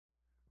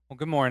Well,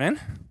 good morning.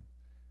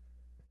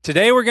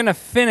 Today we're going to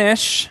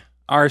finish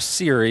our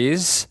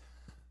series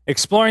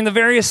exploring the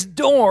various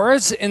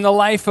doors in the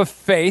life of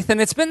faith, and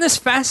it's been this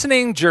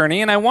fascinating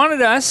journey, and I wanted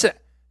us,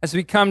 as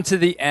we come to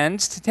the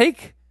end, to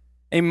take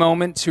a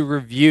moment to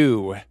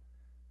review.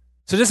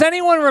 So does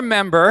anyone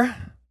remember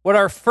what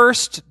our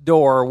first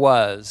door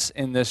was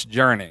in this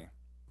journey?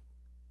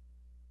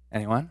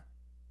 Anyone?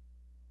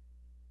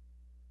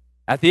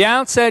 At the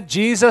outset,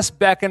 Jesus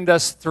beckoned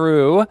us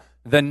through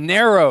the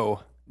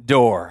narrow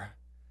door.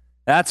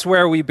 That's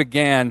where we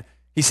began.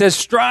 He says,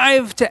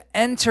 strive to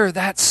enter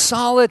that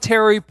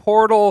solitary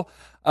portal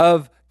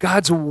of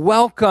God's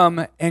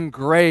welcome and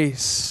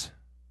grace.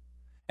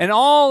 And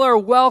all are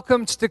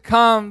welcomed to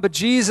come, but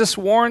Jesus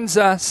warns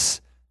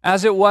us,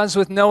 as it was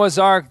with Noah's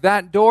Ark,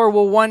 that door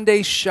will one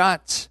day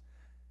shut.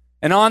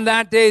 And on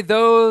that day,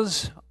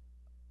 those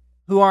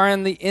who are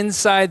on the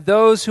inside,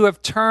 those who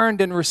have turned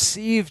and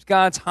received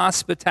God's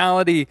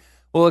hospitality,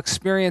 will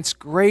experience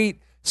great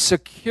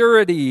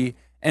security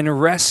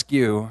and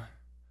rescue,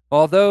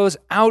 while those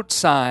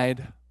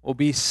outside will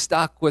be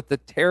stuck with the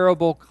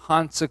terrible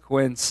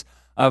consequence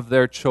of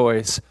their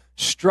choice.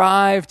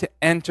 Strive to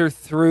enter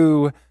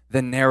through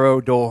the narrow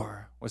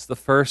door was the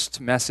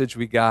first message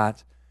we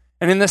got.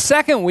 And in the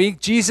second week,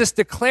 Jesus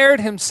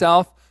declared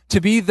himself to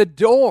be the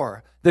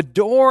door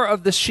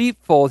of the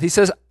sheepfold. He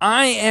says,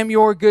 I am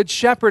your good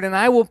shepherd, and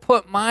I will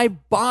put my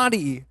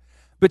body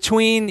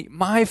between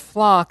my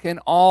flock and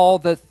all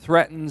that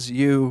threatens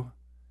you.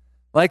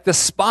 Like the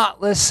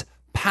spotless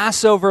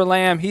Passover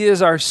lamb, he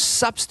is our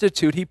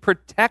substitute. He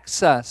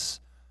protects us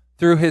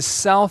through his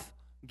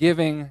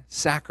self-giving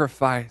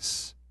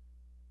sacrifice.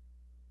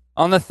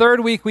 On the third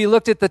week, we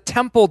looked at the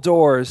temple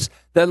doors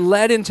that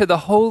led into the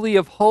Holy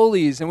of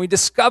Holies, and we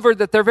discovered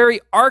that their very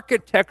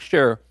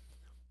architecture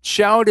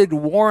shouted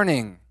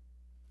warning.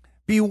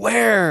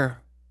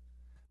 Beware.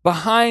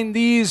 Behind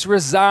these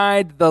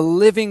reside the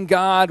living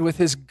God with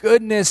his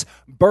goodness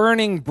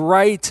burning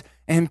bright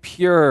and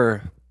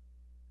pure.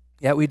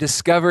 Yet we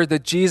discovered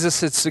that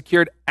Jesus had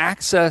secured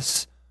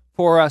access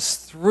for us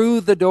through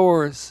the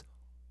doors.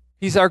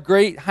 He's our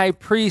great high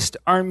priest,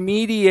 our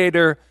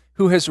mediator,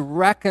 who has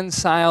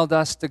reconciled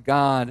us to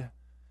God.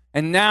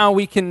 And now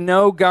we can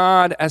know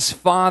God as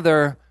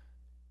Father.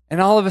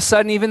 And all of a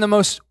sudden, even the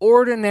most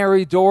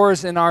ordinary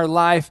doors in our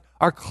life,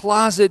 our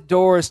closet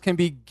doors, can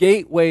be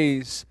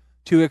gateways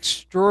to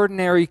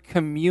extraordinary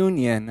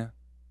communion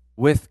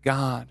with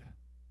God.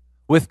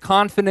 With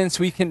confidence,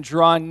 we can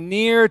draw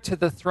near to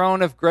the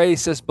throne of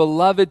grace as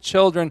beloved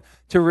children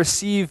to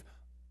receive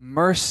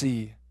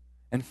mercy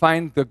and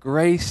find the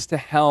grace to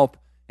help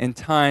in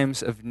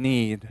times of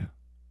need.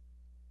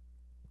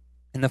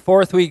 In the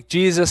fourth week,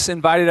 Jesus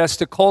invited us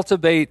to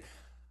cultivate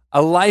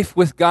a life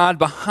with God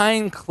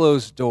behind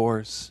closed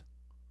doors.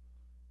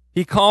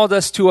 He called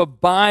us to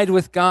abide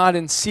with God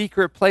in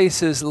secret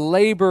places,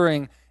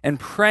 laboring and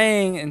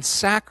praying and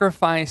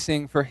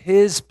sacrificing for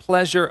his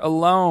pleasure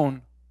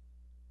alone.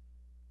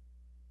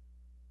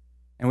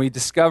 And we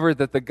discovered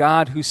that the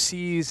God who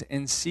sees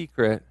in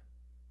secret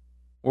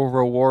will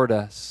reward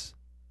us.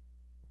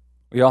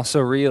 We also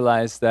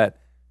realized that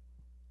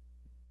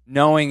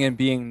knowing and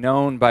being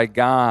known by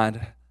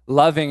God,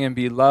 loving and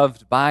be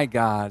loved by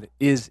God,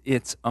 is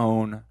its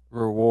own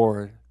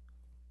reward.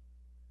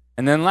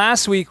 And then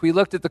last week, we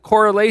looked at the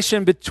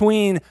correlation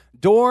between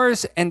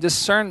doors and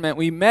discernment.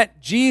 We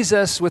met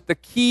Jesus with the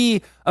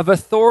key of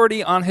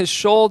authority on his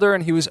shoulder,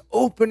 and he was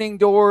opening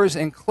doors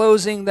and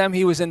closing them.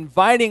 He was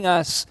inviting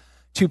us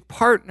to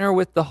partner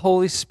with the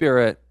Holy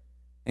Spirit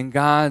in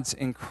God's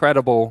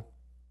incredible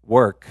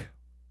work.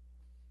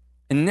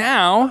 And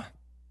now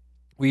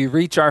we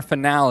reach our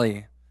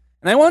finale.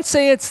 And I won't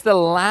say it's the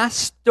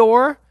last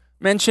door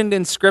mentioned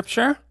in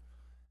Scripture.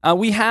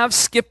 We have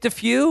skipped a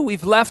few.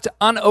 We've left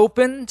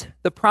unopened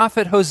the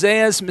prophet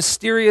Hosea's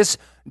mysterious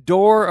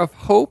door of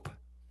hope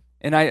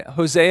in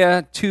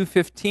Hosea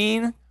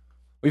 2:15.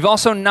 We've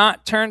also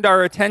not turned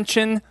our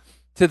attention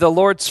to the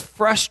Lord's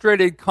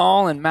frustrated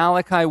call in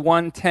Malachi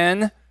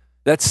 1:10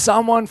 that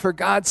someone, for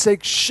God's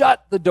sake,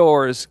 shut the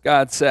doors,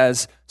 God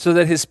says, so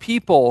that his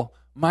people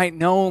might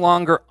no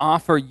longer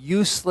offer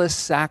useless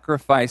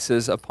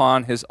sacrifices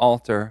upon his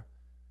altar.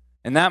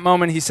 In that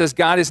moment, he says,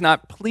 God is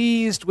not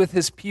pleased with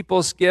his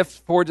people's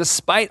gift, for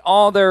despite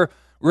all their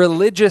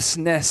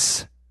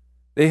religiousness,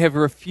 they have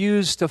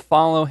refused to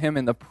follow him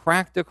in the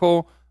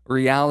practical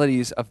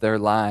realities of their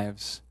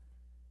lives.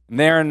 And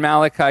there in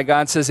Malachi,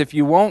 God says, if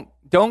you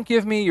don't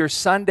give me your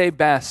Sunday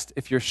best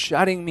if you're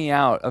shutting me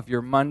out of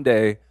your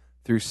Monday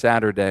through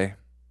Saturday.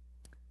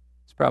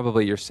 It's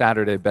probably your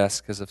Saturday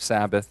best because of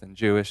Sabbath and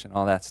Jewish and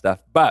all that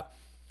stuff, but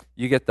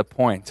you get the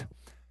point.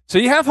 So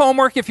you have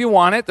homework if you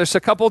want it. There's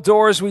a couple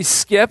doors we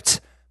skipped,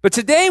 but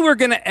today we're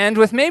going to end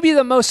with maybe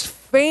the most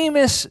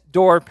famous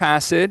door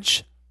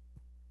passage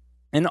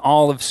in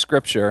all of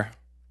Scripture.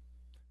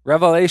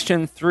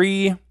 Revelation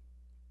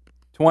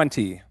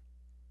 3:20.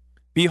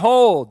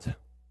 Behold,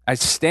 I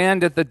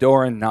stand at the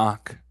door and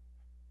knock.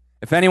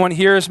 If anyone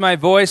hears my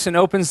voice and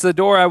opens the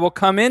door, I will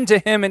come into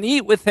him and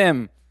eat with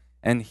him,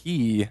 and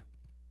he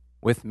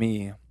with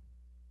me.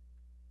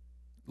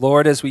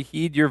 Lord, as we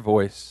heed your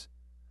voice,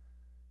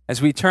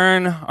 as we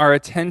turn our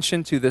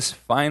attention to this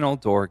final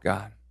door,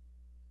 God,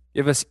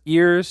 give us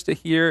ears to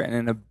hear and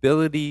an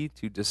ability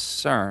to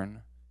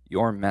discern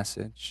your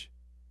message.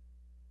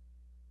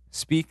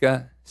 Speak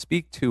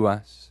to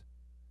us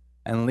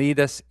and lead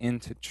us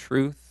into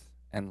truth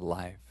and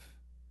life.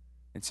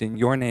 It's in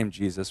your name,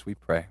 Jesus, we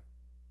pray.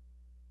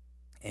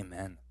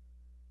 Amen.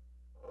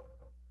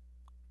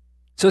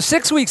 So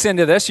 6 weeks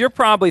into this, you're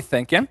probably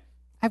thinking,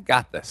 I've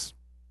got this.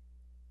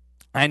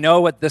 I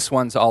know what this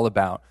one's all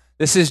about.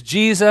 This is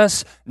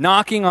Jesus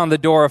knocking on the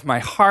door of my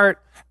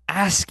heart,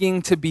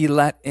 asking to be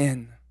let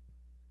in.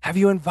 Have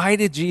you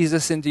invited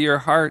Jesus into your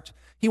heart?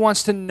 He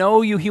wants to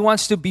know you. He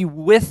wants to be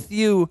with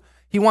you.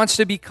 He wants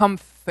to become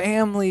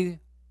family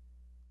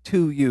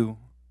to you.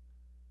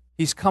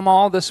 He's come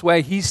all this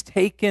way. He's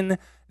taken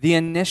the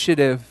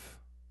initiative.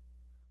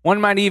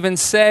 One might even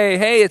say,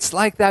 hey, it's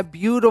like that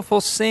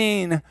beautiful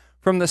scene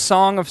from the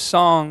Song of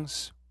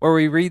Songs where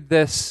we read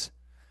this.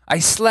 I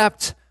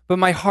slept, but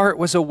my heart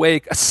was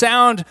awake. A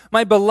sound,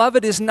 my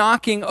beloved is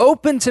knocking.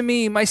 Open to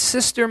me, my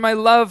sister, my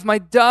love, my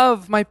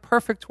dove, my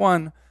perfect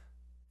one.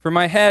 For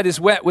my head is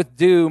wet with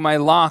dew, my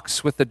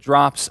locks with the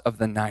drops of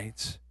the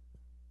night.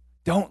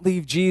 Don't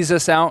leave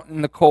Jesus out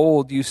in the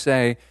cold, you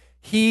say.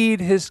 Heed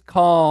his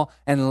call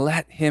and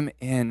let him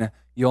in.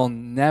 You'll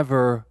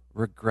never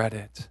regret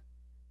it.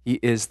 He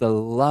is the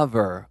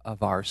lover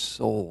of our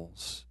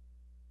souls.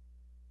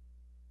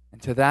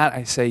 And to that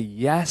I say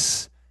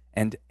yes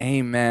and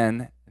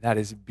amen. That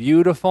is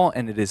beautiful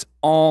and it is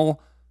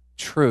all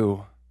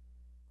true.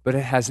 But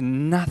it has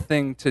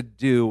nothing to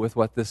do with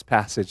what this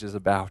passage is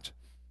about.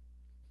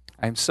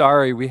 I'm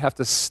sorry, we have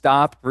to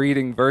stop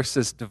reading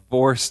verses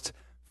divorced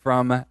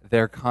from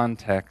their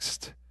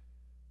context.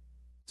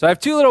 So I have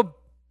two little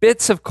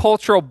bits of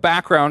cultural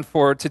background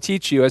to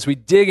teach you as we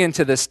dig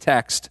into this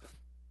text.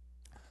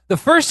 The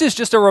first is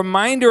just a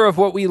reminder of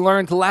what we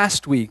learned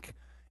last week.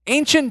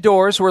 Ancient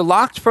doors were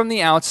locked from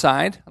the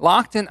outside,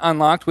 locked and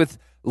unlocked with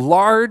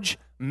large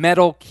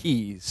metal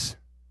keys.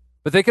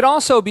 But they could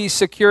also be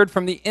secured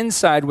from the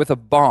inside with a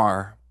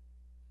bar.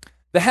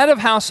 The head of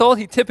household,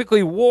 he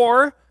typically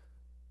wore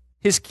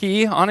his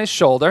key on his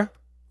shoulder,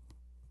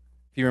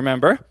 if you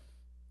remember.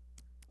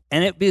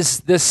 And it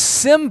was the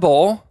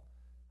symbol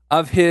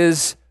of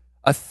his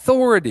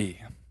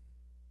authority.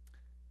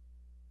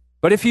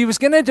 But if he was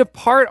going to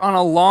depart on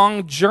a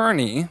long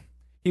journey,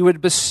 he would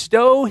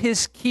bestow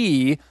his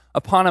key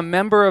upon a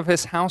member of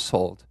his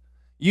household,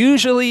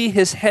 usually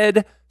his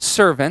head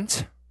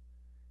servant,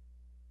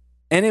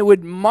 and it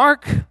would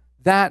mark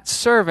that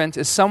servant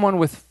as someone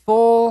with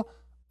full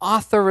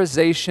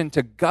authorization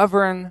to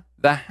govern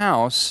the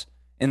house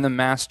in the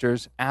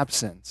master's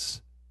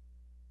absence.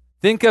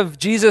 Think of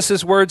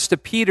Jesus' words to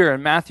Peter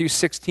in Matthew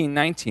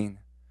 16:19.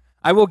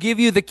 I will give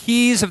you the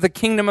keys of the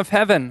kingdom of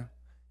heaven,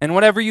 and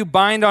whatever you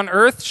bind on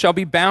earth shall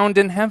be bound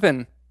in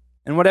heaven,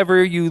 and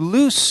whatever you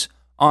loose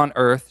on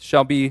earth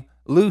shall be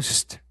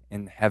loosed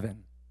in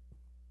heaven.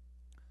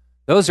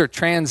 Those are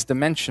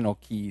trans-dimensional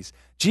keys.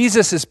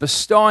 Jesus is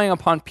bestowing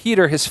upon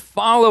Peter, his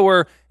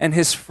follower and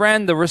his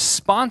friend, the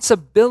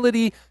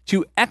responsibility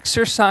to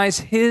exercise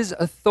his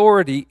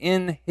authority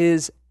in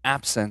his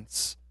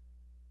absence.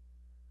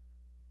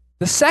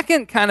 The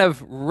second kind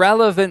of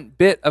relevant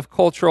bit of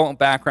cultural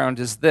background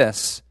is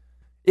this.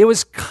 It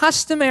was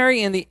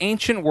customary in the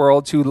ancient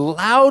world to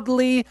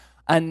loudly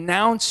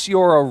announce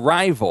your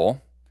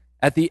arrival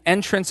at the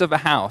entrance of a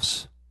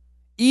house,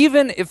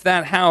 even if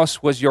that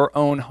house was your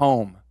own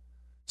home.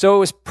 So it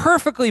was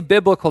perfectly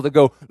biblical to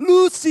go,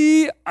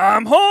 Lucy,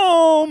 I'm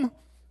home.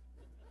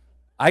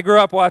 I grew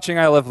up watching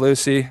I Love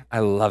Lucy. I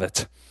love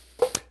it.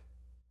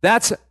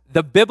 That's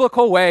the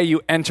biblical way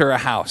you enter a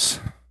house.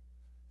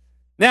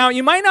 Now,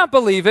 you might not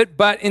believe it,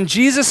 but in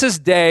Jesus'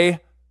 day,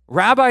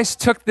 rabbis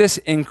took this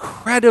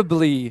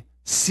incredibly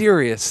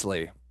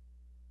seriously.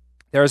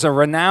 There's a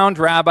renowned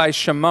Rabbi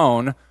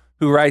Shimon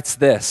who writes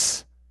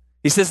this.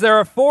 He says, there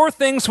are 4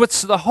 things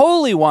which the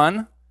Holy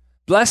One,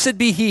 blessed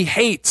be he,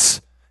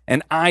 hates,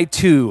 and I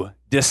too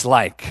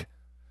dislike.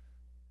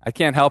 I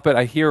can't help it.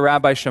 I hear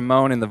Rabbi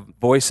Shimon in the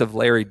voice of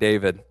Larry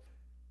David.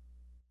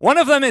 One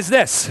of them is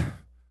this: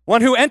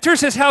 one who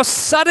enters his house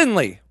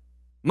suddenly,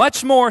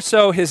 much more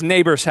so his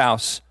neighbor's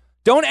house.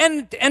 Don't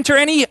enter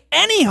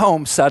any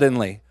home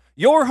suddenly.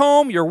 Your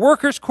home, your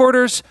workers'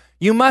 quarters,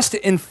 you must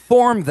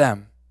inform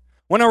them.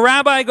 When a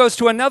rabbi goes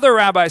to another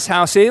rabbi's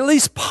house, he at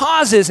least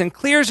pauses and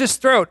clears his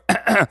throat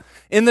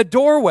in the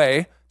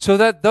doorway so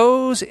that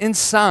those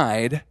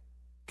inside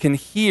can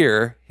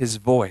hear his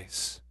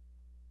voice.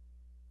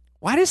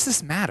 Why does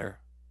this matter?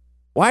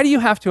 Why do you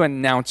have to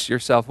announce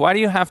yourself? Why do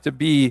you have to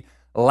be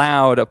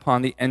loud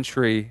upon the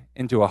entry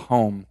into a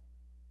home?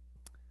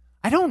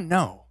 I don't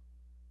know.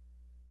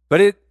 But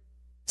it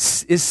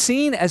is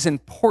seen as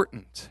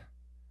important.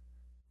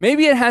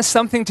 Maybe it has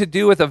something to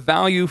do with a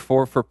value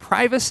for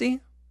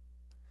privacy.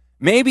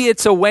 Maybe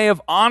it's a way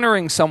of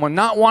honoring someone,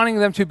 not wanting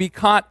them to be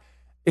caught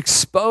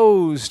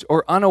exposed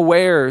or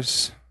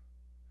unawares.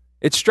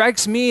 It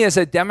strikes me as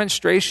a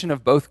demonstration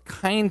of both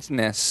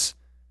kindness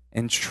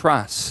and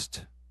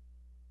trust.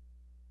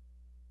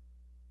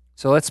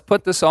 So let's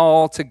put this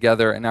all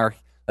together and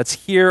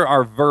let's hear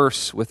our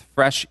verse with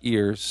fresh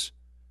ears.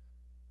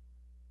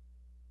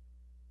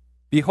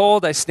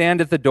 Behold, I stand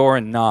at the door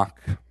and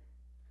knock.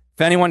 If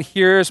anyone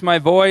hears my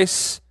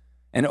voice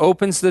and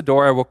opens the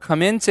door, I will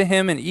come in to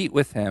him and eat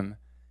with him,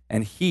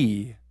 and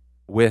he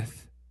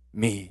with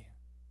me.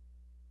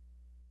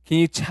 Can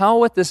you tell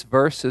what this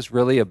verse is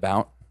really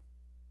about?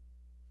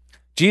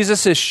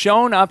 Jesus has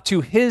shown up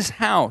to his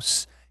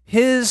house,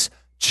 his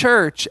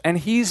church, and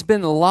he's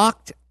been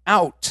locked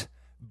out,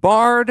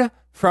 barred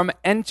from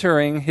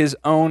entering his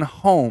own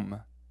home.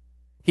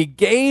 He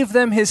gave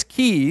them his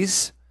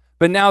keys,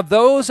 but now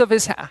those of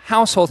his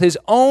household, his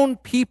own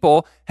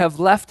people, have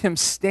left him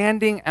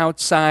standing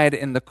outside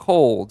in the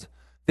cold.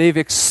 They've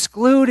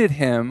excluded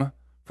him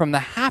from the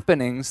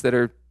happenings that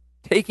are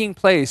taking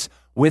place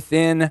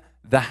within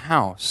the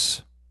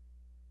house.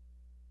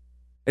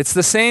 It's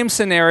the same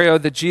scenario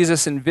that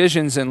Jesus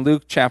envisions in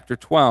Luke chapter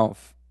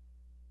 12.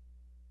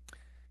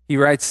 He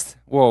writes,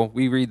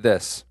 we read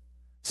this.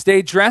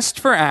 Stay dressed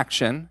for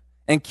action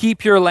and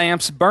keep your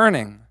lamps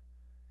burning.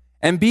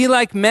 And be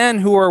like men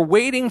who are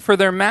waiting for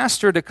their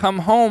master to come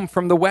home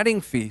from the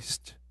wedding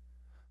feast,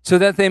 so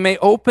that they may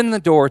open the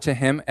door to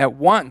him at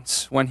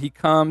once when he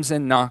comes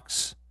and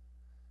knocks.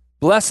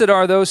 Blessed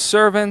are those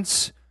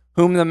servants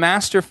whom the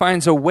master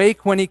finds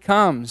awake when he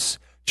comes.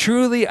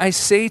 Truly I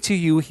say to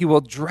you, he will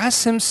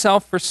dress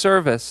himself for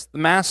service, the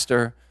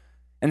master,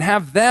 and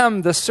have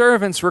them, the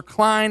servants,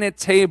 recline at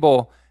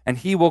table, and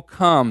he will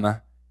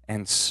come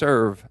and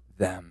serve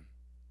them.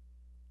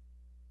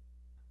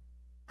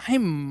 I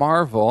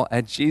marvel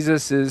at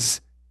Jesus'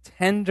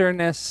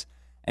 tenderness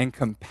and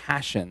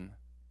compassion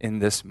in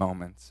this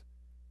moment.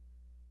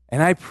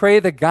 And I pray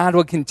that God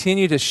will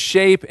continue to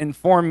shape and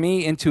form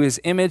me into his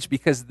image,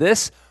 because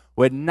this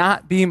would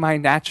not be my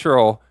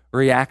natural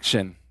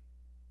reaction.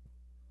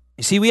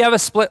 You see, we have a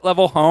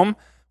split-level home.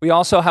 We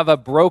also have a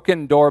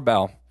broken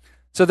doorbell.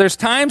 So there's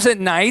times at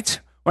night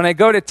when I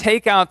go to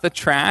take out the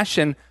trash,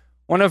 and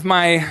one of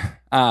my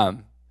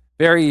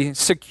very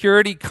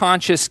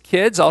security-conscious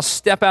kids, I'll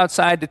step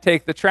outside to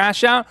take the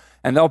trash out,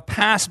 and they'll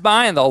pass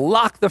by and they'll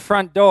lock the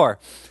front door.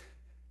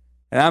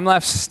 And I'm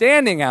left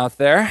standing out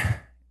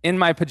there in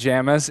my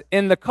pajamas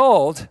in the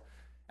cold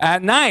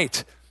at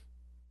night.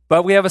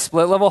 But we have a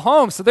split-level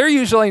home, so they're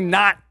usually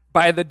not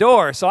by the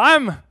door. So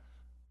I'm,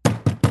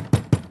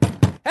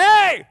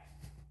 hey,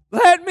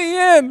 let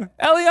me in.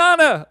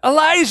 Eliana,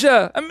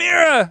 Elijah,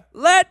 Amira,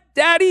 let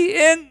Daddy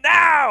in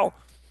now.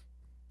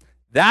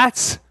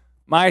 That's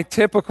my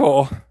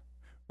typical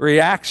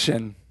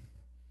reaction,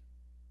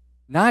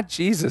 not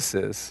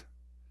Jesus's.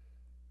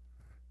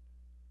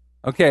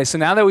 Okay, so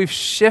now that we've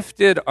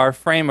shifted our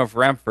frame of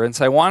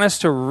reference, I want us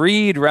to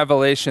read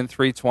Revelation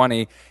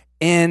 3:20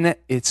 in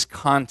its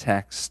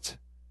context.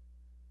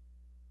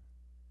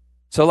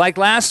 So like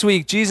last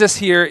week, Jesus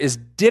here is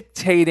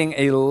dictating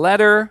a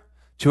letter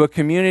to a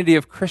community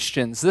of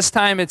Christians. This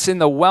time it's in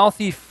the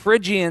wealthy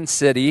Phrygian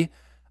city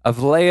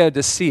of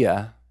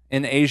Laodicea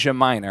in Asia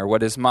Minor,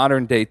 what is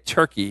modern-day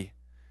Turkey.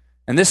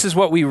 And this is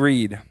what we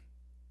read.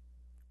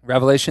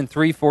 Revelation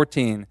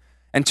 3:14.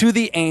 And to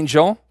the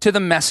angel, to the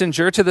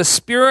messenger, to the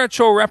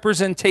spiritual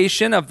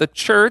representation of the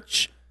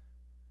church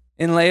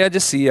in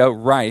Laodicea,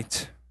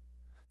 write,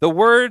 the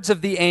words of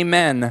the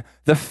Amen,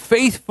 the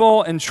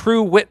faithful and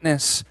true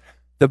witness,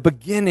 the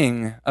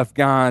beginning of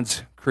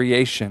God's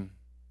creation.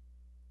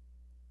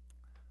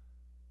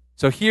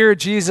 So here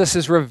Jesus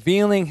is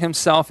revealing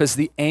himself as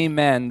the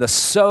Amen, the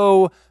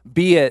so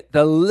be it,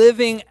 the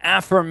living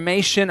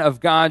affirmation of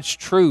God's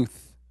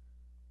truth.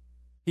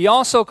 He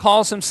also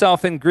calls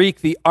himself in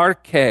Greek the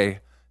arche,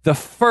 the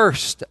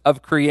first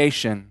of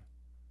creation.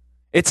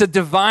 It's a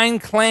divine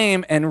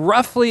claim and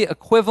roughly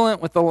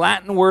equivalent with the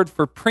Latin word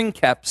for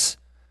princeps,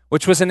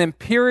 which was an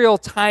imperial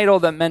title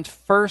that meant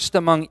first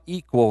among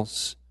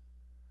equals.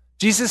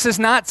 Jesus is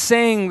not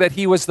saying that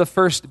he was the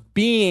first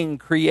being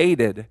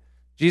created.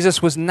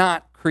 Jesus was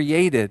not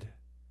created.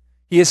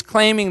 He is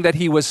claiming that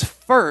he was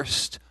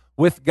first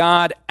with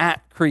God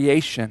at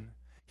creation.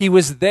 He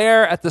was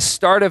there at the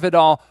start of it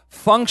all,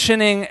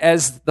 functioning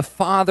as the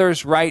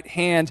Father's right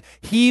hand.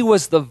 He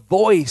was the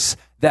voice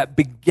that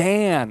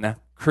began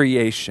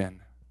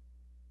creation.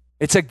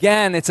 It's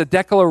a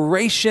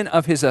declaration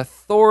of his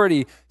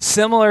authority,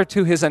 similar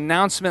to his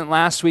announcement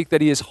last week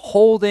that he is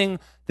holding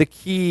the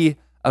key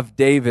of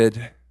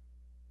David.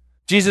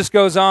 Jesus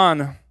goes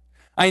on,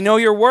 I know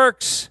your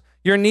works.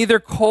 You're neither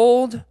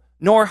cold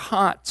nor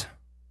hot.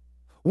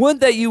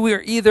 Would that you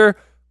were either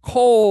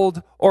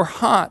cold or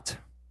hot.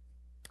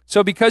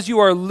 So because you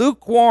are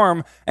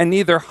lukewarm and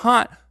neither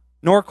hot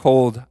nor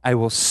cold, I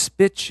will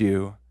spit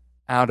you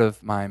out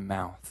of my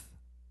mouth.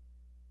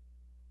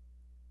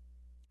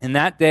 In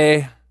that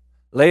day,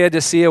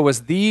 Laodicea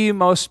was the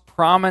most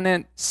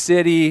prominent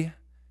city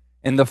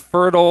in the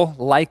fertile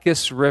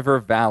Lycus River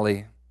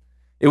Valley.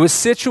 It was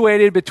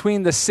situated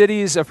between the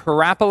cities of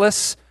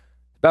Hierapolis,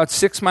 about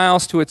 6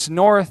 miles to its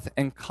north,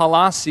 and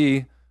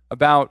Colossae,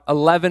 about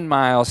 11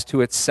 miles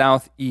to its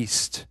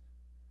southeast.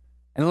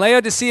 And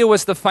Laodicea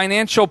was the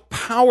financial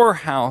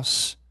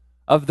powerhouse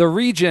of the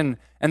region,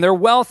 and their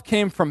wealth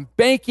came from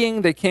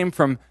banking, they came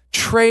from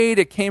trade,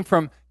 it came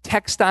from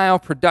textile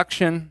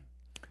production.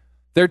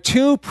 Their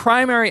two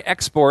primary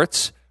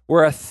exports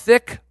were a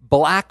thick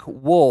black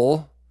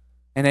wool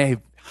and a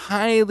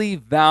highly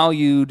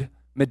valued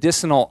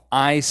medicinal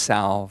eye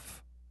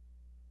salve.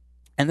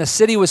 And the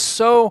city was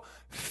so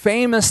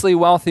famously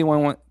wealthy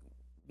when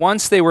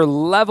once they were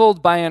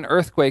leveled by an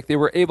earthquake, they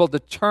were able to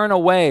turn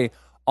away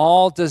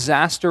all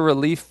disaster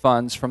relief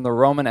funds from the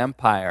Roman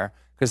Empire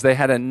because they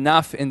had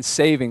enough in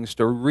savings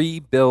to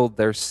rebuild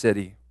their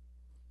city.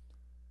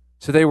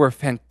 So they were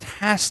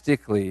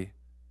fantastically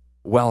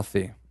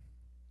wealthy.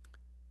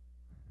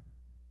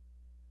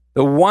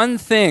 The one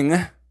thing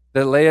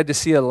that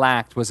Laodicea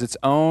lacked was its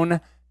own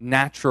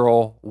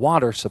natural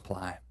water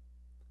supply.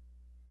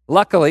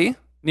 Luckily,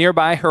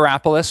 nearby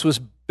Hierapolis was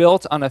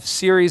built on a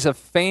series of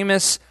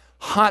famous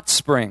hot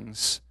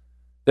springs.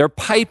 Their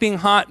piping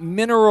hot,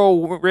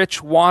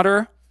 mineral-rich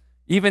water,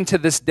 even to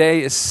this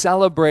day, is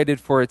celebrated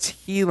for its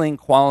healing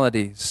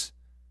qualities.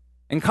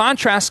 In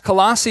contrast,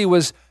 Colossae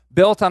was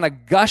built on a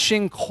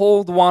gushing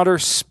cold water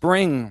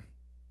spring,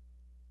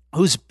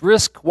 whose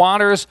brisk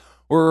waters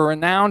were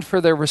renowned for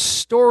their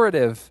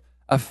restorative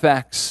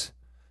effects.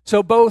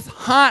 So both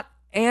hot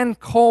and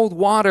cold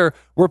water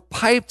were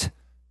piped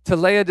to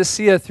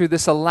Laodicea through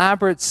this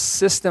elaborate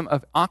system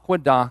of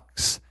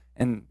aqueducts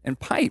and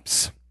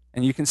pipes.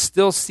 And you can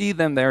still see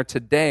them there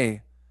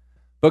today.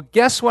 But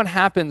guess what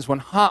happens when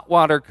hot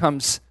water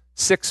comes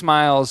 6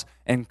 miles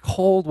and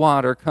cold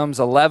water comes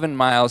 11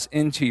 miles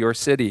into your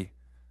city?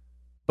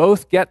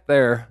 Both get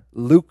there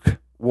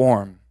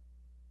lukewarm.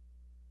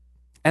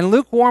 And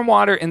lukewarm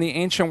water in the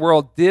ancient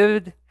world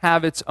did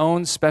have its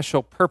own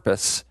special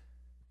purpose.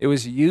 It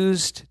was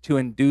used to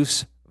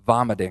induce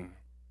vomiting.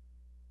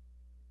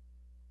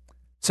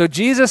 So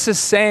Jesus is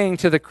saying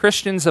to the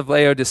Christians of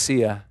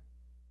Laodicea,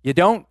 you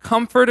don't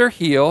comfort or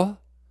heal,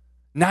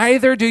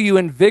 neither do you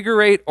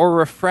invigorate or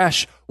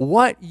refresh.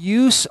 What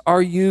use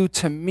are you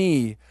to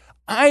me?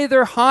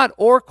 Either hot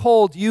or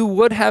cold, you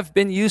would have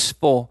been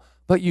useful,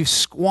 but you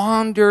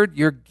squandered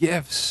your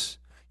gifts.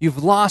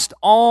 You've lost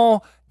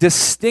all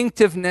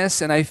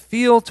distinctiveness, and I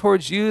feel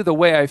towards you the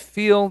way I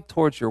feel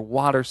towards your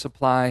water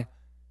supply.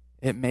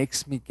 It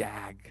makes me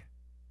gag.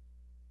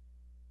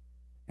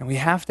 And we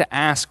have to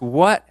ask,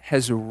 what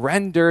has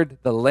rendered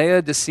the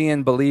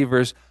Laodicean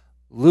believers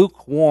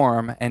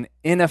lukewarm and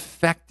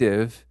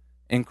ineffective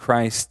in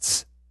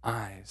Christ's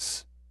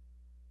eyes?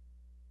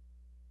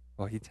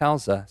 Well, he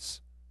tells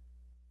us.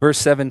 Verse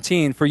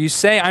 17, for you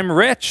say, I'm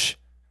rich,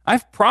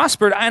 I've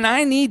prospered, and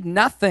I need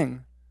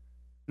nothing,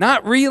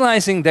 not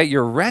realizing that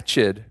you're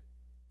wretched,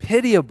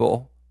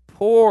 pitiable,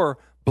 poor,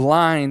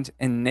 blind,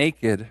 and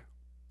naked.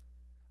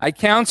 I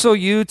counsel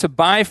you to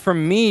buy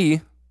from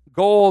me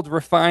gold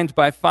refined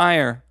by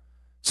fire,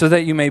 so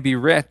that you may be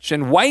rich,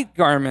 and white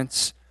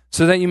garments,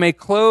 so that you may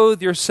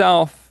clothe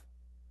yourself,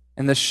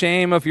 and the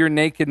shame of your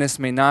nakedness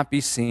may not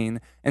be seen,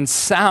 and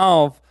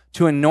salve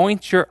to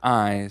anoint your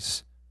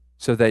eyes,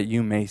 so that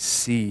you may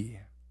see.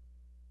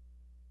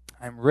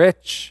 I'm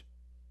rich.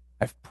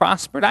 I've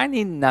prospered. I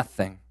need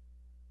nothing.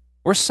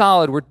 We're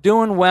solid. We're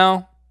doing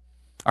well.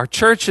 Our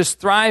church is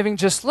thriving.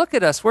 Just look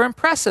at us. We're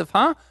impressive,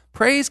 huh?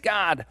 Praise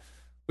God.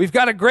 We've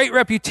got a great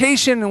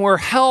reputation, and we're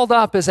held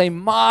up as a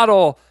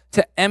model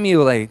to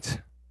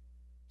emulate.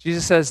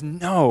 Jesus says,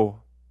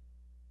 no.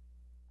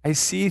 I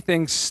see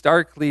things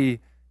starkly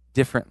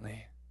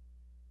differently.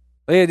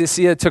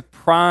 Laodicea took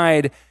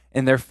pride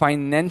in their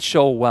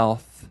financial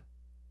wealth.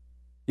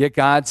 Yet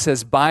God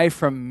says, buy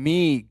from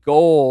me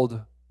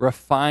gold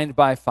refined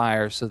by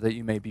fire so that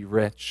you may be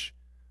rich.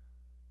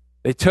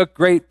 They took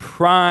great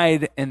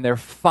pride in their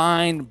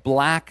fine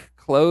black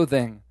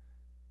clothing.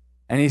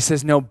 And he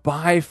says, no,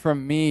 buy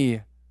from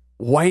me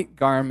white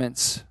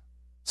garments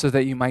so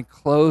that you might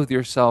clothe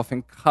yourself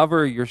and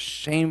cover your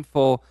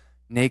shameful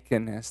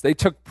nakedness. They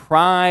took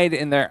pride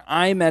in their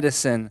eye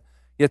medicine,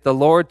 yet the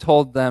Lord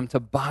told them to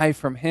buy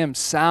from him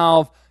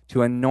salve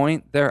to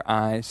anoint their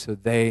eyes so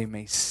they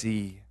may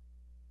see.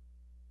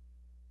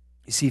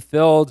 You see,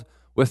 filled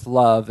with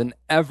love and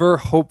ever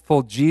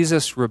hopeful,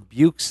 Jesus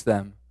rebukes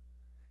them.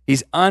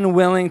 He's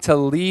unwilling to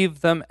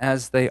leave them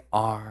as they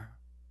are.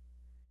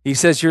 He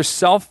says, you're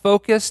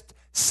self-focused,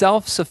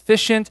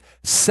 self-sufficient,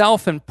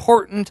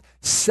 self-important,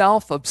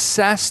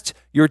 self-obsessed.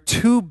 You're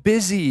too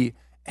busy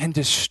and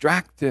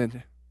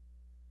distracted.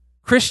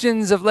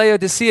 Christians of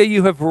Laodicea,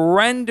 you have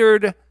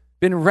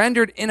been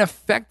rendered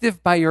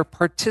ineffective by your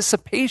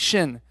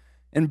participation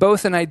in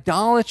both an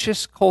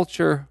idolatrous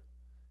culture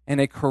and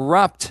a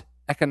corrupt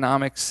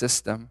economic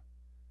system.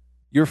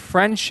 Your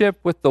friendship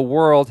with the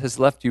world has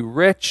left you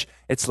rich,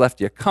 it's left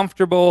you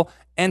comfortable,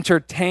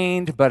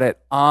 entertained, but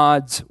at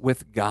odds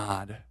with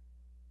God.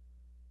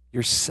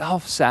 You're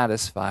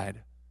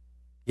self-satisfied,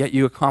 yet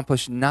you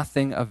accomplish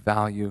nothing of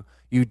value.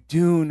 You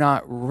do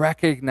not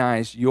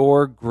recognize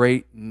your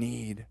great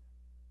need.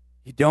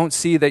 You don't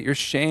see that your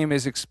shame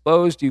is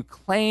exposed. You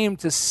claim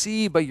to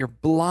see, but you're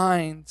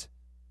blind.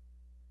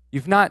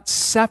 You've not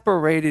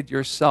separated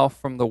yourself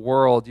from the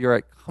world.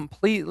 You're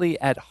completely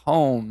at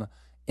home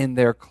in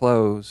their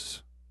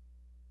clothes.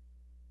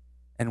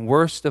 And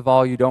worst of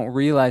all, you don't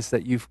realize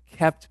that you've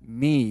kept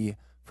me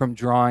from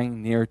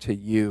drawing near to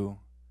you.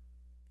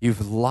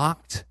 You've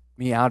locked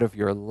me out of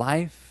your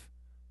life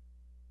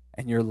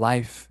and your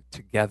life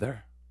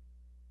together.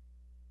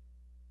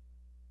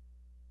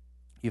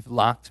 You've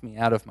locked me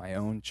out of my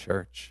own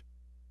church.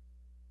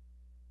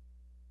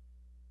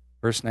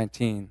 Verse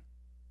 19.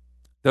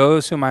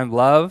 Those whom I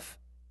love,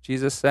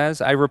 Jesus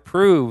says, I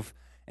reprove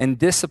and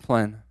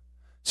discipline.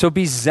 So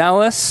be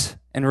zealous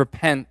and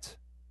repent.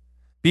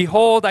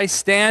 Behold, I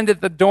stand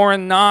at the door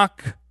and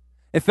knock.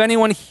 If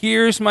anyone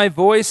hears my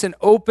voice and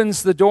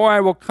opens the door, I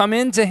will come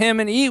into him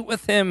and eat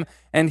with him,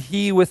 and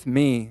he with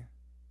me.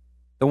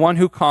 The one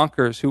who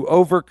conquers, who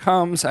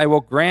overcomes, I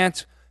will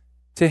grant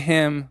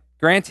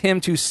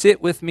him to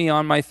sit with me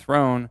on my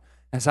throne,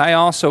 as I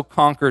also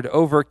conquered,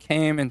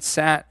 overcame, and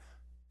sat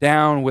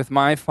down with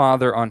my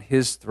Father on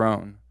his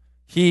throne.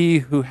 He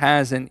who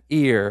has an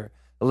ear,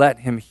 let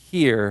him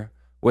hear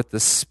what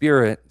the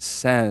Spirit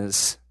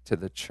says to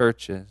the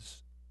churches.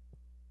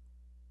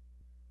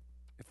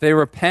 If they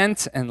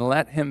repent and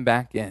let him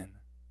back in,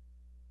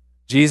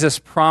 Jesus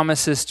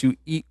promises to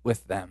eat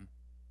with them.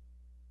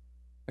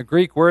 The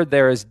Greek word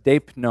there is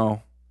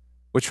deipno,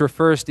 which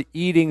refers to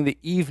eating the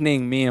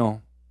evening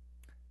meal.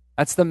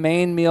 That's the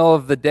main meal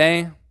of the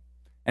day,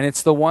 and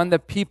it's the one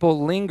that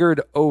people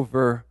lingered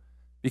over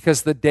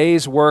because the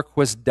day's work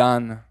was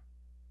done.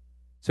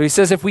 So he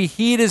says if we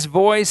heed his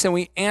voice and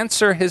we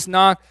answer his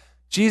knock,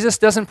 Jesus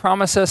doesn't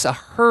promise us a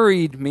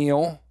hurried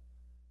meal,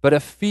 but a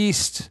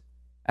feast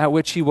at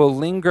which he will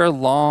linger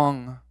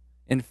long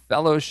in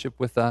fellowship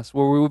with us,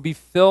 where we will be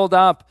filled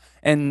up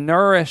and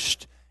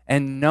nourished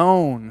and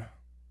known.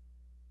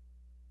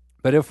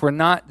 But if we're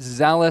not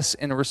zealous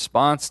in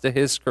response to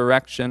his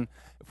correction,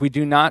 if we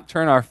do not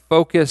turn our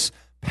focus,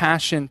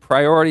 passion,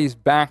 priorities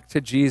back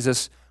to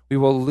Jesus, we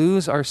will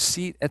lose our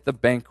seat at the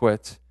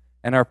banquet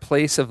and our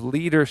place of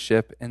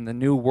leadership in the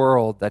new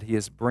world that he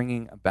is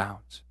bringing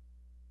about.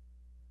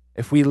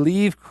 If we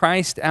leave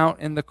Christ out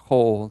in the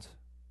cold,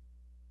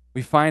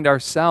 we find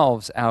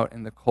ourselves out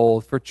in the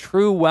cold. For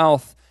true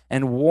wealth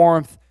and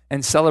warmth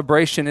and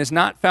celebration is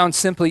not found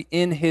simply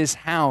in his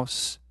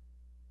house,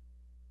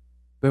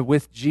 but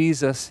with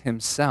Jesus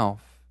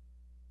himself.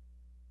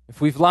 If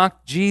we've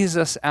locked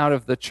Jesus out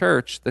of the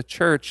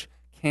church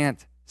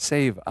can't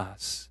save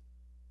us.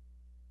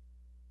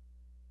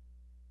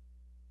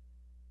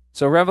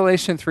 So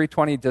Revelation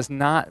 3:20 does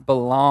not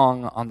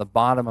belong on the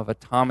bottom of a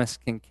Thomas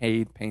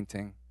Kinkade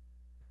painting.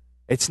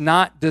 It's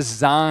not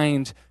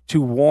designed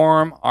to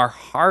warm our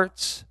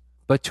hearts,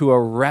 but to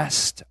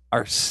arrest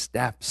our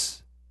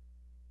steps.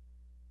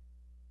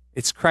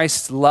 It's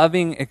Christ's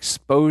loving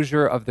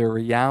exposure of the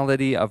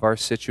reality of our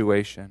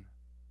situation.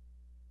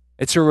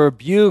 It's a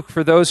rebuke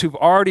for those who've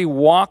already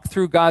walked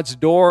through God's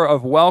door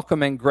of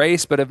welcome and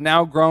grace, but have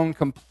now grown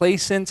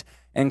complacent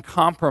and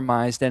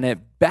compromised, and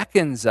it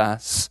beckons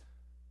us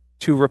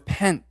to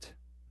repent.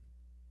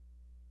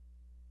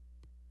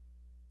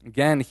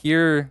 Again,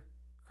 hear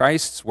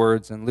Christ's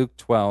words in Luke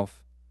 12.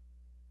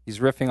 He's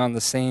riffing on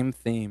the same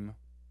theme.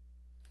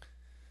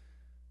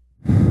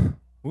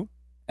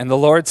 And the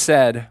Lord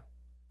said,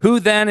 "Who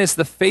then is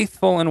the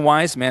faithful and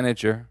wise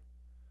manager,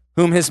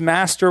 whom his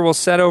master will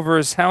set over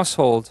his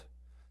household,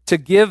 to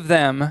give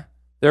them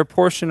their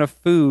portion of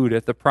food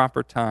at the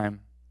proper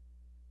time?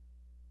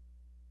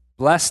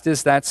 Blessed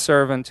is that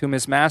servant whom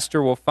his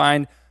master will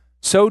find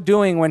so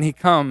doing when he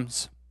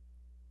comes.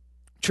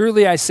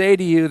 Truly I say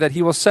to you that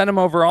he will set him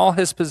over all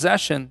his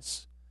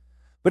possessions.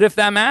 But if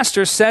that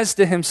master says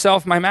to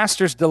himself, 'My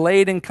master's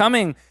delayed in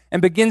coming,'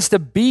 and begins to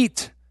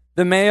beat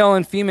the male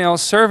and female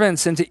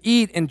servants, and to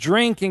eat and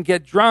drink and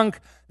get drunk,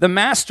 the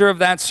master of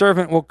that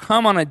servant will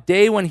come on a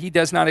day when he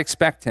does not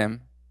expect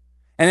him,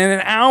 and in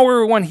an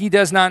hour when he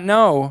does not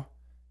know,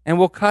 and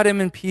will cut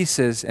him in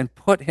pieces and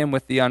put him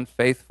with the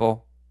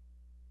unfaithful.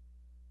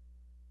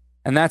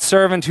 And that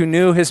servant who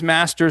knew his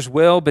master's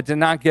will but did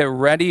not get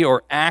ready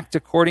or act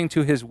according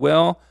to his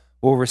will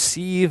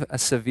receive a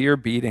severe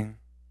beating."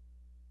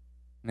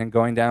 And then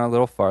going down a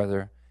little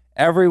farther,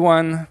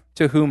 "Everyone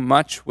to whom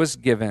much was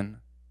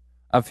given,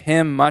 of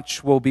him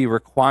much will be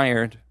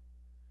required.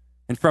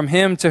 And from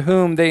him to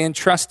whom they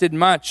entrusted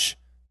much,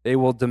 they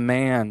will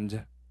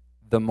demand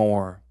the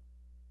more."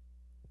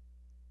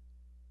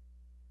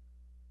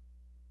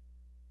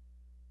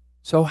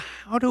 So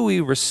how do we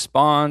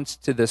respond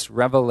to this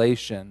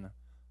revelation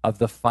of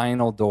the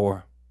final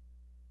door?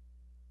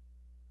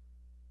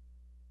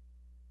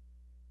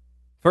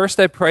 First,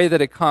 I pray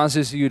that it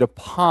causes you to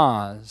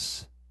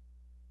pause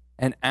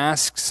and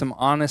ask some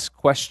honest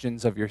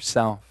questions of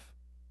yourself.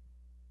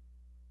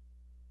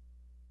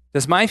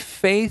 Does my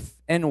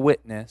faith and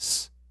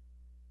witness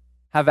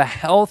have a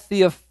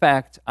healthy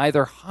effect,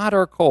 either hot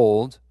or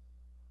cold,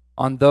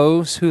 on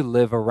those who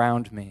live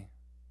around me?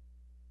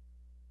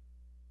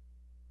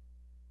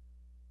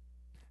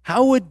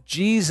 How would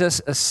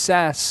Jesus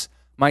assess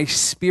my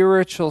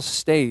spiritual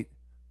state?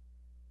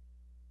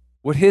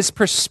 Would his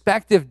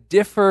perspective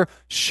differ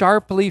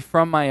sharply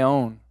from my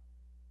own?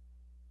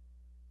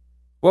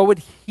 What would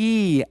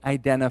he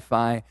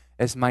identify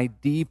as my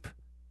deep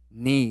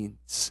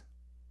needs?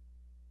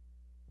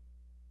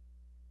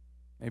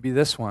 Maybe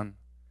this one.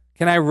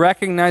 Can I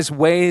recognize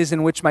ways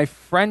in which my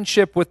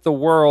friendship with the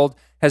world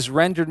has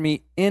rendered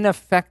me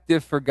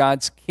ineffective for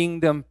God's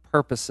kingdom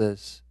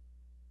purposes?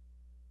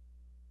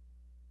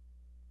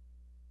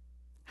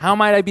 How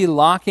might I be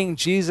locking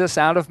Jesus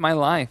out of my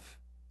life?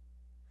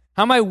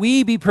 How might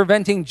we be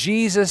preventing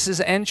Jesus'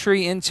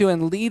 entry into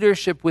and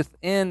leadership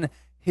within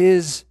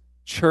his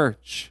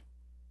church?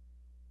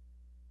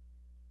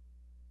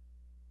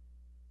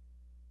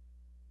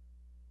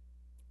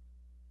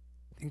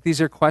 I think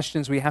these are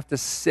questions we have to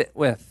sit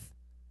with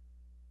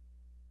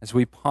as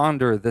we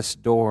ponder this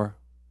door.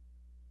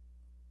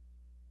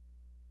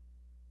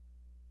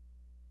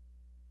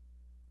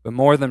 But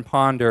more than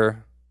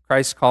ponder,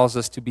 Christ calls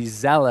us to be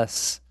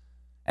zealous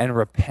and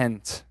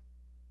repent.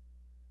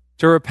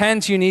 To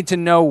repent, you need to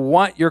know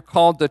what you're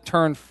called to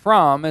turn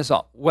from as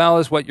well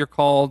as what you're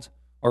called,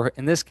 or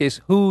in this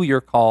case, who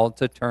you're called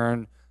to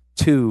turn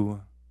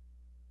to.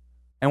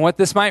 And what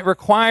this might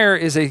require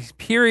is a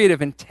period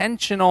of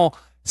intentional,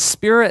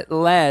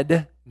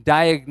 Spirit-led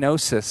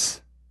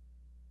diagnosis.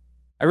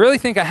 I really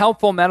think a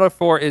helpful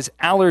metaphor is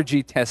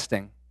allergy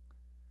testing.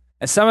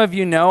 As some of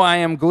you know, I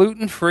am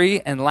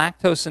gluten-free and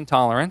lactose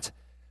intolerant,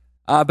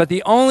 but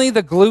only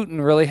the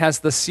gluten really has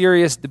the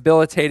serious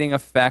debilitating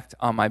effect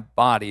on my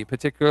body,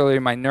 particularly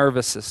my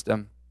nervous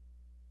system.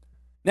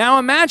 Now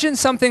imagine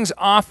something's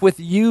off with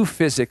you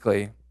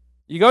physically.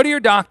 You go to your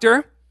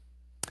doctor,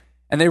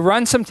 and they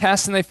run some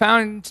tests, and they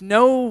found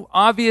no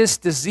obvious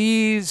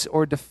disease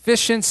or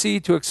deficiency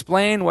to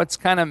explain what's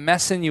kind of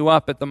messing you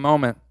up at the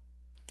moment.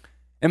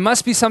 It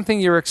must be something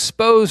you're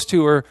exposed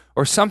to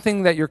or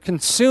something that you're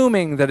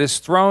consuming that is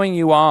throwing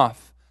you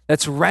off,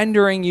 that's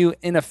rendering you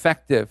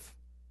ineffective.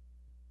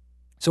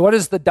 So what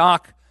does the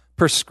doc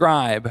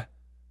prescribe?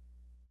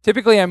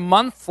 Typically a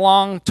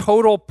month-long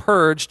total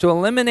purge to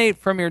eliminate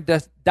from your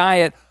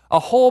diet a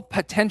whole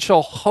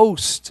potential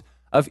host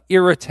of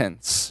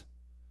irritants.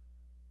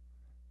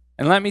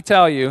 And let me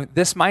tell you,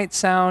 this might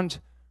sound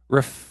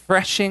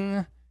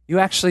refreshing. You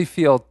actually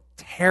feel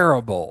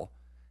terrible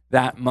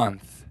that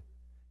month.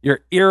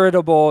 You're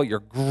irritable, you're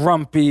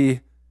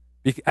grumpy,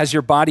 as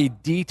your body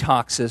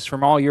detoxes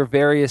from all your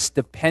various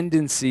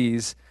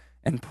dependencies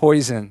and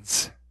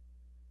poisons.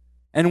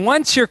 And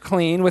once you're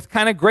clean, with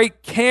kind of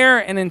great care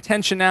and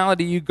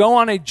intentionality, you go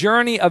on a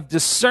journey of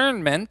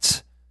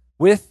discernment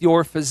with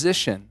your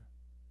physician.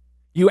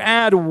 You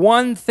add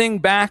one thing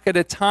back at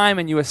a time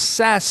and you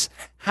assess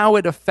how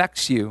it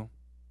affects you.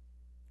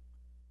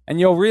 And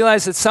you'll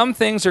realize that some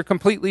things are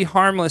completely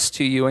harmless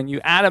to you and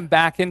you add them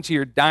back into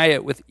your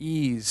diet with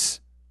ease.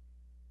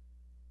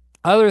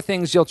 Other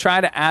things you'll try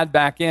to add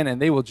back in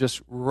and they will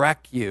just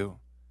wreck you.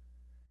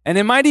 And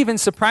it might even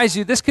surprise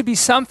you. This could be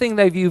something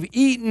that you've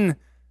eaten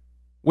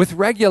with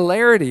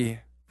regularity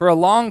for a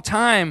long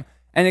time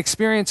and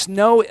experienced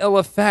no ill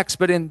effects,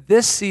 but in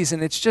this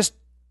season, it just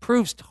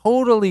proves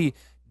totally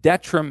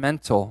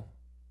detrimental.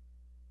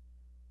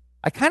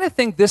 I kind of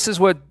think this is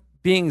what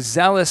being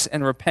zealous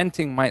and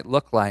repenting might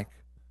look like.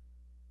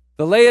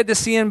 The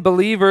Laodicean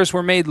believers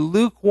were made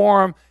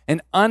lukewarm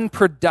and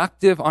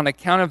unproductive on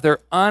account of their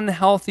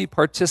unhealthy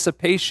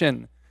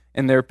participation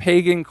in their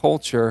pagan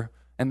culture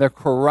and their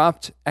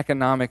corrupt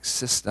economic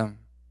system.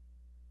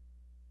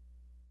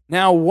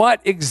 Now,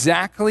 what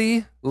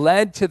exactly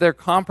led to their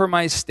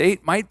compromised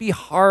state might be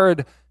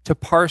hard to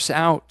parse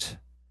out.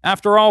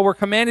 After all, we're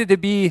commanded to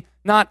be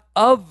not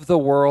of the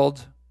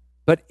world,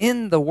 but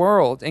in the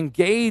world,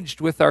 engaged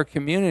with our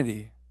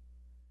community.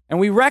 And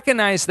we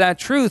recognize that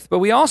truth, but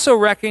we also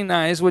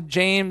recognize what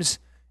James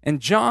and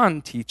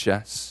John teach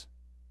us.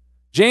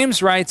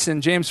 James writes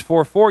in James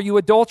 4:4, "You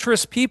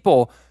adulterous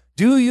people,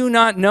 do you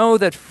not know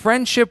that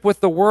friendship with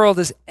the world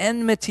is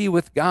enmity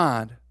with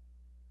God?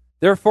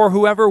 Therefore,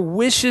 whoever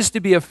wishes to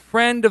be a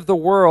friend of the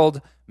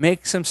world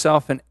makes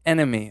himself an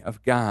enemy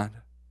of God."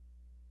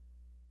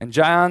 And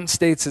John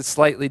states it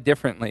slightly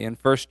differently in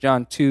 1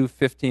 John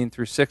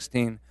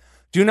 2:15-16.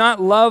 "Do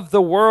not love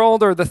the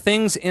world or the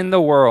things in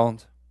the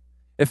world.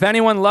 If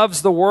anyone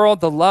loves the world,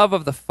 the love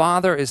of the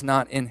Father is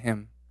not in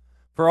him.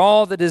 For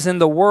all that is in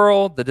the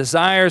world, the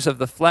desires of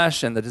the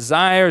flesh and the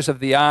desires of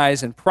the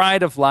eyes and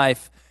pride of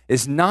life,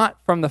 is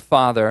not from the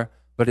Father,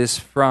 but is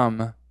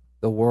from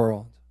the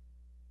world."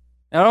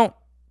 Now don't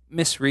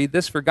misread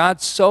this, for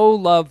God so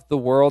loved the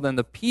world and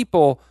the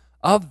people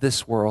of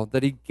this world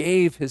that he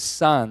gave his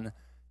Son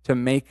to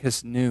make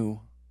us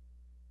new.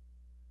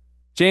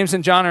 James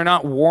and John are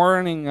not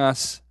warning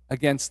us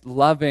against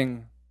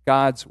loving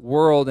God's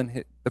world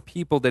and the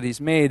people that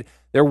he's made.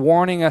 They're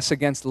warning us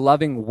against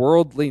loving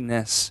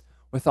worldliness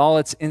with all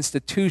its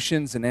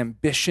institutions and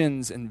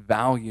ambitions and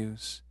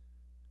values.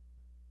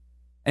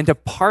 And to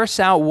parse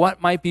out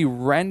what might be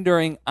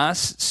rendering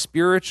us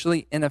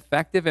spiritually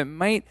ineffective, it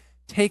might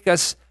take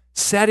us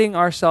setting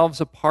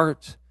ourselves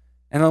apart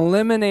and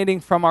eliminating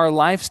from our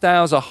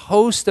lifestyles a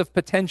host of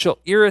potential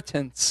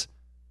irritants,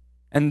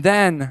 and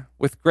then,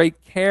 with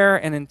great care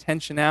and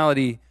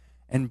intentionality,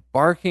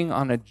 embarking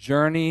on a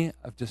journey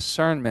of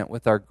discernment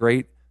with our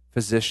great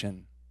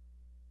physician.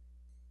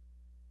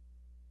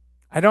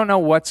 I don't know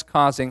what's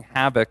causing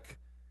havoc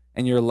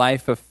in your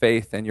life of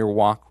faith and your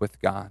walk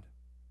with God.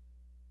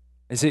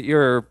 Is it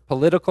your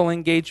political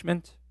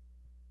engagement?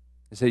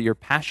 Is it your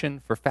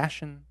passion for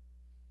fashion?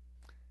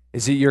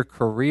 Is it your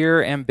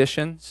career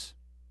ambitions?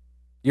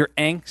 Your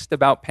angst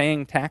about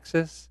paying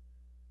taxes?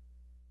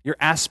 Your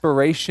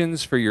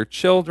aspirations for your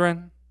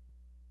children?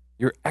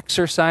 Your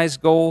exercise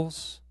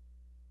goals?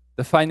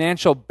 The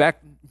financial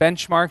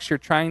benchmarks you're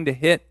trying to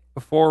hit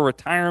before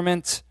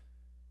retirement?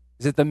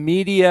 Is it the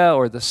media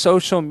or the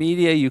social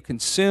media you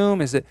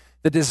consume? Is it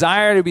the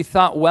desire to be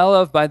thought well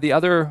of by the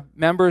other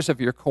members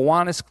of your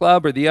Kiwanis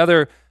Club or the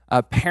other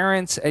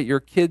parents at your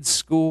kids'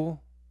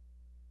 school?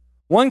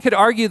 One could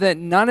argue that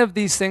none of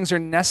these things are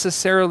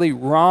necessarily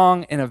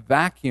wrong in a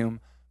vacuum,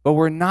 but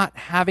we're not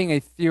having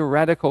a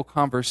theoretical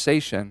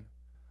conversation.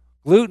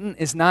 Gluten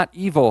is not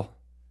evil,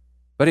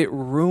 but it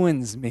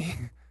ruins me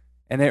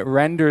and it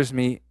renders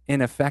me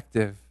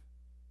ineffective.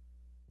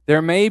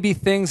 There may be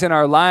things in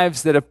our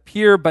lives that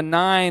appear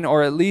benign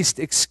or at least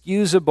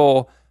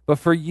excusable, but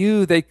for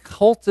you, they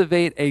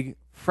cultivate a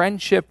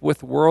friendship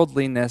with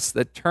worldliness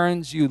that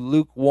turns you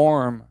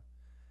lukewarm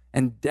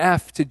and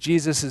deaf to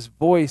Jesus'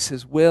 voice,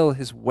 his will,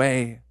 his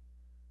way.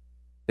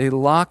 They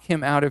lock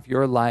him out of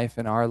your life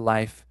and our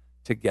life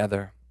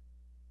together.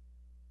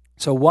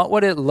 So what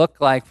would it look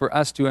like for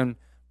us to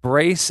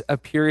embrace a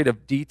period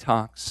of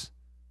detox?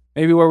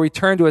 Maybe where we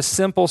turn to a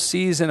simple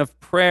season of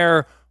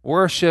prayer,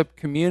 worship,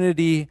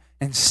 community,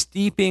 and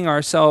steeping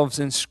ourselves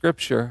in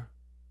Scripture.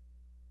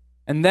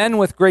 And then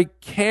with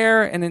great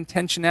care and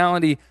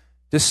intentionality,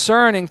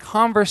 discern in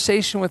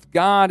conversation with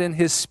God and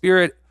his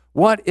Spirit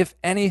what, if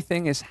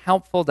anything, is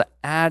helpful to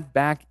add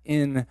back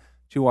in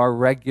to our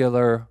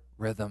regular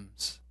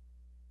rhythms.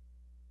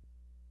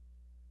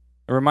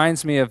 It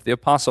reminds me of the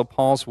Apostle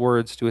Paul's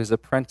words to his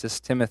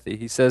apprentice Timothy.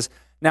 He says,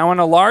 "Now in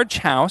a large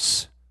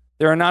house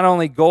there are not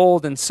only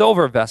gold and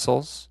silver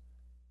vessels,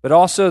 but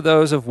also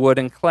those of wood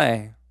and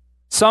clay,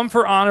 some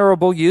for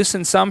honorable use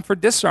and some for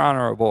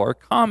dishonorable or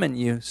common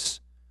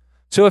use.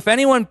 So if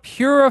anyone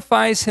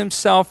purifies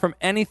himself from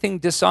anything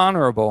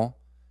dishonorable,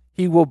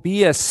 he will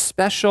be a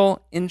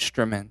special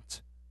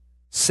instrument,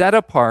 set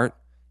apart,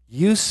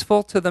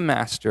 useful to the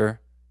master,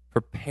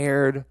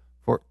 prepared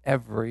for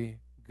every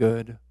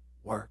good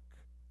work."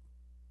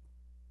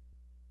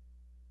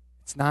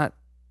 It's not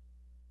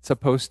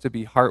supposed to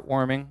be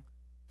heartwarming.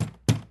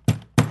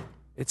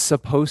 It's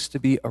supposed to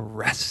be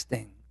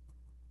arresting.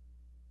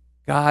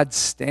 God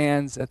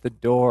stands at the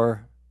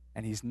door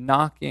and he's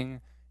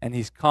knocking and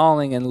he's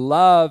calling in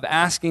love,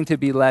 asking to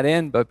be let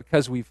in, but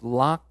because we've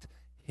locked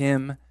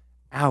him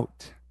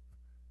out.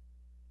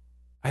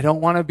 I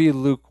don't want to be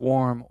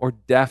lukewarm or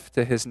deaf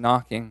to his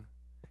knocking.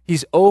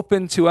 He's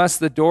opened to us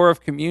the door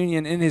of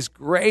communion. In his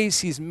grace,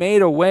 he's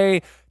made a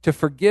way to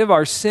forgive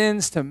our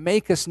sins, to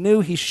make us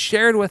new. He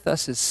shared with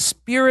us his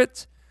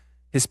Spirit,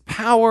 his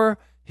power,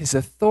 his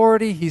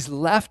authority. He's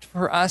left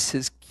for us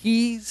his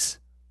keys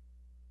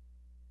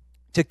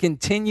to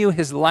continue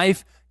his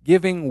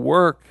life-giving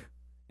work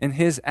in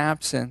his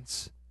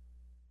absence.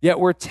 Yet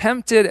we're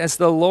tempted as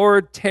the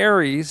Lord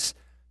tarries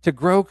to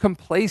grow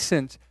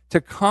complacent,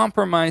 to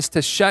compromise,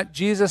 to shut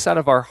Jesus out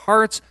of our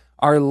hearts,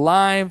 our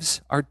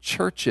lives, our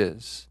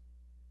churches.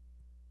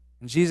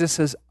 And Jesus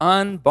says,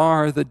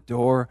 "Unbar the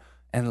door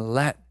and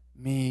let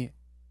me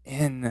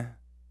in."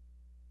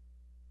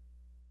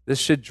 This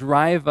should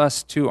drive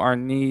us to our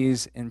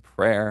knees in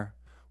prayer.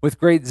 With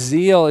great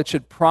zeal, it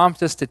should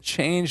prompt us to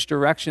change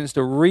directions,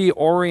 to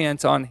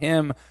reorient on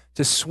him,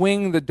 to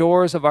swing the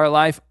doors of our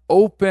life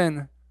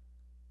open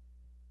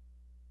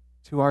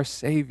to our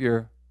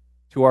Savior,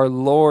 to our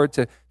Lord,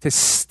 to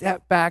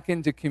step back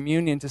into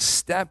communion, to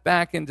step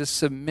back into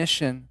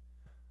submission.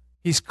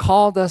 He's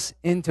called us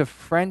into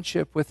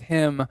friendship with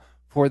him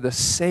for the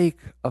sake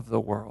of the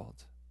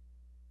world.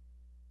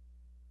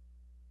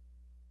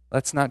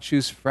 Let's not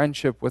choose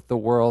friendship with the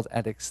world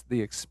at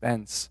the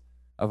expense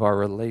of our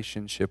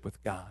relationship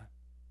with God.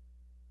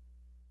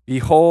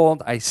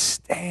 "Behold, I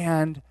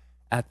stand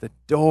at the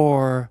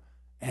door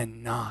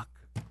and knock.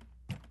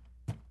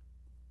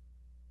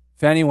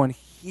 If anyone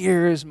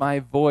hears my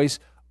voice,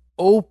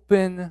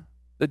 open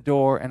the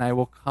door and I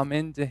will come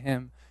into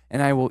him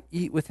and I will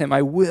eat with him.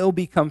 I will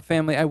become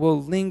family. I will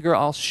linger.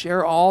 I'll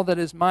share all that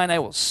is mine. I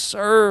will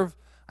serve.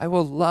 I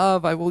will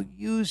love. I will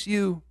use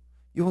you.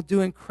 You will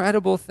do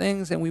incredible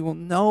things and we will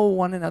know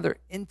one another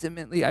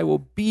intimately. I will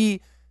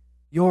be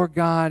your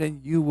God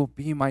and you will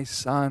be my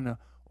son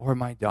or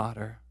my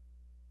daughter.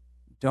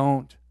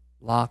 Don't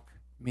lock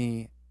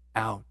me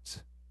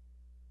out."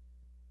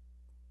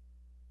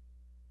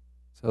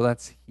 So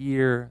let's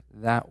hear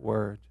that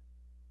word.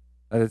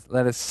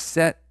 Let us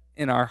set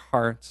in our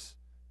hearts.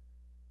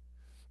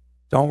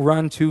 Don't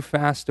run too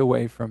fast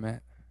away from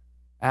it.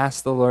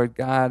 Ask the Lord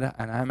God,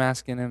 and I'm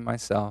asking him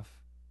myself,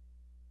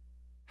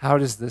 how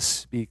does this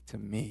speak to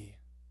me?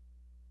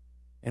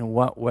 In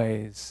what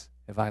ways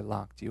have I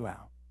locked you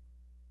out?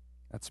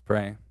 Let's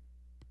pray.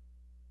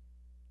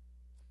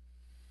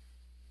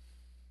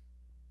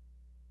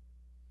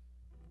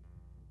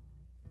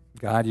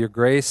 God, your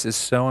grace is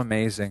so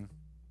amazing.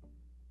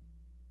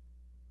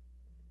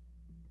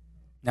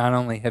 Not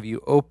only have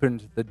you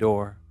opened the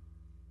door,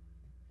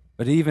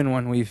 but even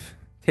when we've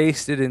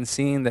tasted and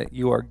seen that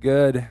you are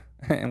good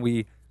and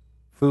we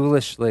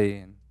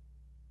foolishly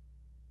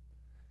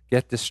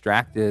get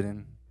distracted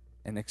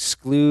and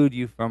exclude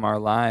you from our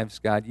lives,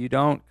 God, you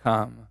don't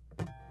come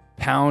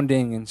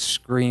pounding and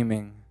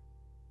screaming.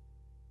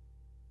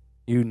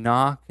 You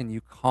knock and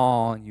you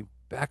call and you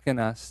beckon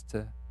us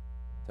to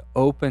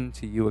open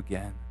to you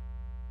again.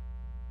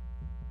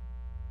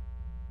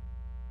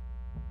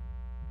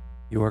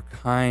 You are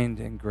kind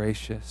and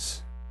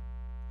gracious.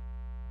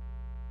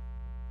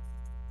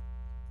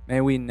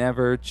 May we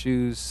never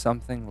choose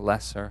something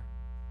lesser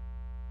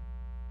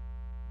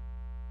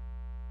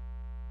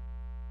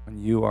when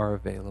you are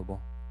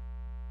available.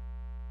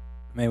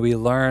 May we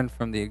learn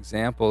from the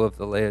example of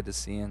the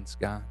Laodiceans,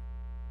 God,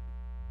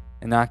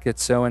 and not get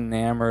so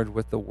enamored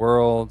with the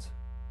world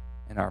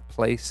and our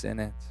place in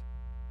it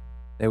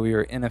that we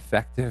are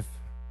ineffective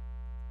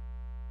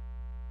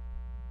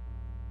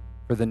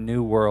for the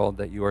new world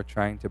that you are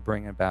trying to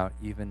bring about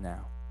even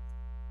now.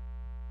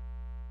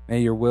 May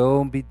your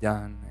will be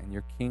done and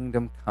your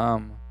kingdom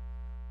come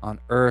on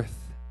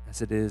earth as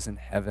it is in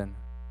heaven.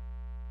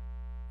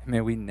 And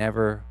may we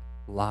never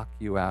lock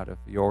you out of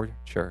your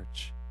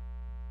church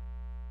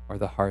or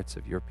the hearts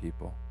of your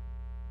people.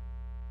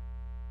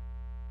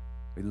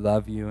 We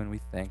love you and we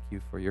thank you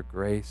for your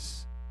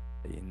grace,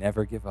 that you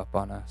never give up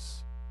on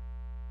us.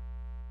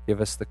 Give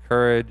us the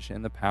courage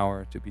and the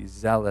power to be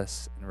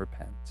zealous and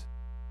repent.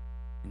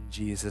 In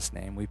Jesus'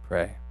 name we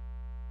pray.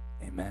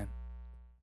 Amen.